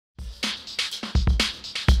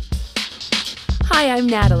Hi, I'm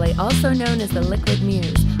Natalie, also known as the Liquid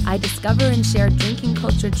Muse. I discover and share drinking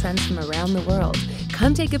culture trends from around the world.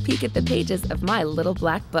 Come take a peek at the pages of my little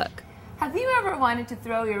black book. Have you ever wanted to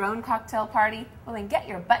throw your own cocktail party? Well, then get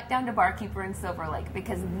your butt down to Barkeeper in Silver Lake,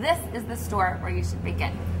 because this is the store where you should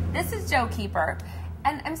begin. This is Joe Keeper,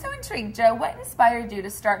 and I'm so intrigued. Joe, what inspired you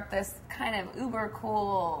to start this kind of uber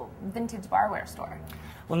cool vintage barware store?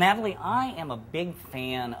 Well, Natalie, I am a big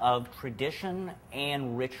fan of tradition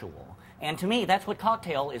and ritual. And to me, that's what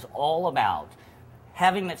cocktail is all about.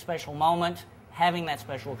 Having that special moment, having that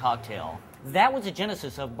special cocktail. That was the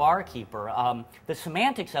genesis of Barkeeper. The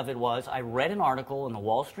semantics of it was, I read an article in the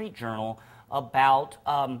Wall Street Journal about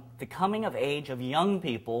the coming of age of young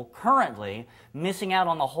people currently missing out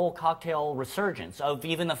on the whole cocktail resurgence of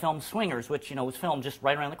even the film Swingers, which was filmed just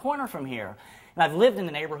right around the corner from here. And I've lived in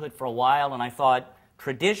the neighborhood for a while, and I thought,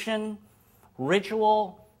 tradition,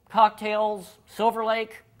 ritual, cocktails, Silver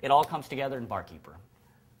Lake, it all comes together in Barkeeper.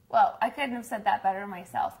 Well, I couldn't have said that better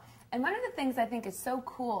myself. And one of the things I think is so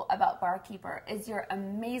cool about Barkeeper is your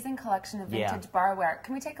amazing collection of vintage barware.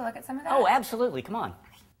 Can we take a look at some of that? Oh, absolutely. Come on.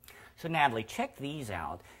 So, Natalie, check these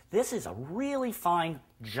out. This is a really fine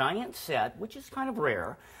giant set, which is kind of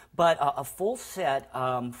rare, but a full set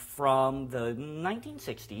from the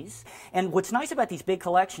 1960s. And what's nice about these big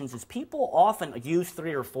collections is people often use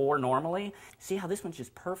 3 or 4 normally. See how this one's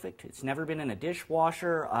just perfect? It's never been in a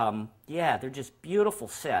dishwasher. Yeah, they're just beautiful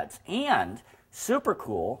sets. And super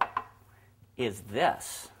cool is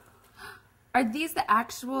this. Are these the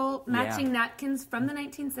actual matching napkins from the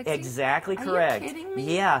 1960s? Exactly correct. Are you kidding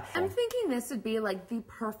me? Yeah. I'm thinking this would be like the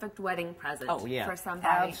perfect wedding present for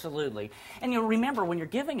somebody. Absolutely. And remember, when you're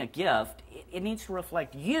giving a gift, it needs to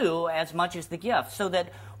reflect you as much as the gift, so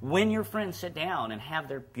that when your friends sit down and have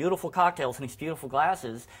their beautiful cocktails in these beautiful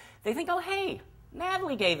glasses, they think, oh, hey,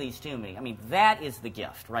 Natalie gave these to me. I mean, that is the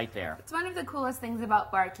gift right there. It's one of the coolest things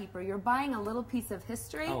about Barkeeper. You're buying a little piece of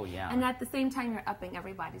history, and at the same time, you're upping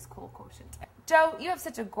everybody's cool quotient. Joe, you have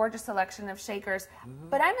such a gorgeous selection of shakers,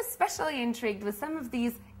 but I'm especially intrigued with some of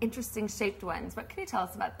these interesting shaped ones. What can you tell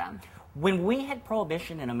us about them? When we had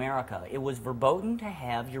Prohibition in America, it was verboten to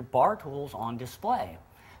have your bar tools on display.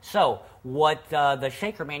 So what the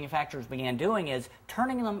shaker manufacturers began doing is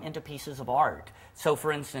turning them into pieces of art. So,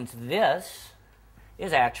 for instance, this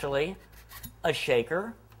is actually a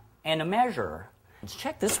shaker and a measurer. Let's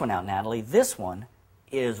check this one out, Natalie. This one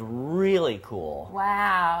is really cool.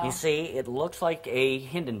 Wow. You see, it looks like a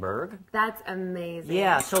Hindenburg. That's amazing.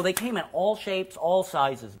 Yeah, so they came in all shapes, all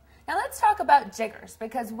sizes. Now let's talk about jiggers,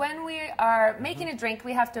 because when we are making a drink,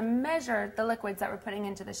 we have to measure the liquids that we're putting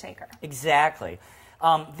into the shaker. Exactly.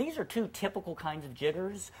 These are 2 typical kinds of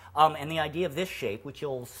jiggers, and the idea of this shape, which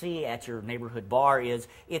you'll see at your neighborhood bar, is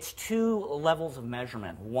it's 2 levels of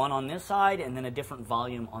measurement, one on this side and then a different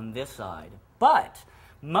volume on this side. But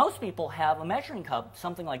most people have a measuring cup,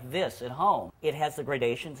 something like this, at home. It has the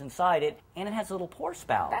gradations inside it, and it has a little pour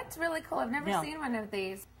spout. That's really cool. I've never seen one of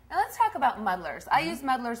these. Now let's talk about muddlers. I use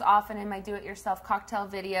muddlers often in my do-it-yourself cocktail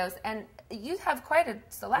videos, and you have quite a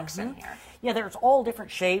selection here. Yeah, there's all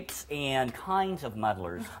different shapes and kinds of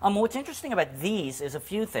muddlers. What's interesting about these is a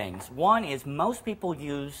few things. One is most people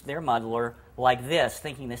use their muddler like this,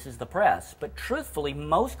 thinking this is the press. But truthfully,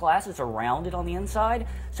 most glasses are rounded on the inside,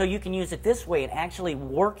 so you can use it this way and actually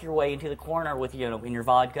work your way into the corner with, in your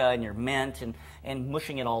vodka and your mint and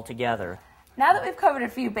mushing it all together. Now that we've covered a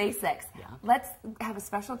few basics, let's have a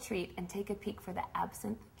special treat and take a peek for the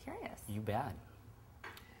Absinthe Curious. You bet.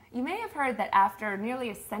 You may have heard that after nearly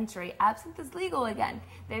a century, absinthe is legal again.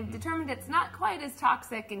 They've determined it's not quite as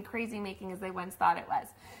toxic and crazy-making as they once thought it was.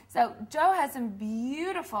 So Joe has some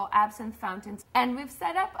beautiful absinthe fountains, and we've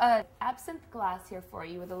set up an absinthe glass here for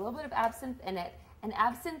you with a little bit of absinthe in it, an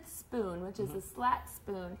absinthe spoon, which is a slat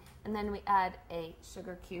spoon, and then we add a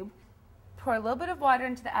sugar cube. Pour a little bit of water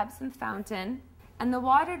into the absinthe fountain, and the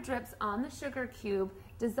water drips on the sugar cube,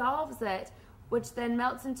 dissolves it, which then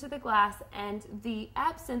melts into the glass, and the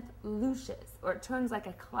absinthe louches, or it turns like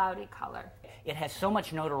a cloudy color. It has so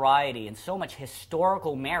much notoriety and so much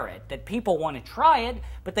historical merit that people want to try it,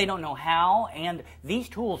 but they don't know how, and these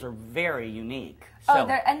tools are very unique. So,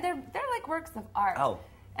 they're like works of art. Oh.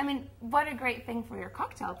 I mean, what a great thing for your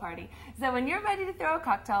cocktail party. So when you're ready to throw a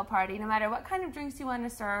cocktail party, no matter what kind of drinks you want to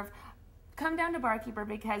serve, come down to Barkeeper,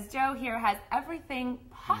 because Joe here has everything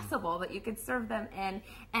possible that you could serve them in,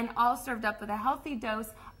 and all served up with a healthy dose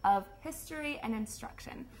of history and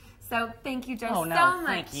instruction. So thank you, Joe, so much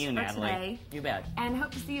thank you, for Natalie. today. You bet. And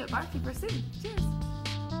hope to see you at Barkeeper soon. Cheers.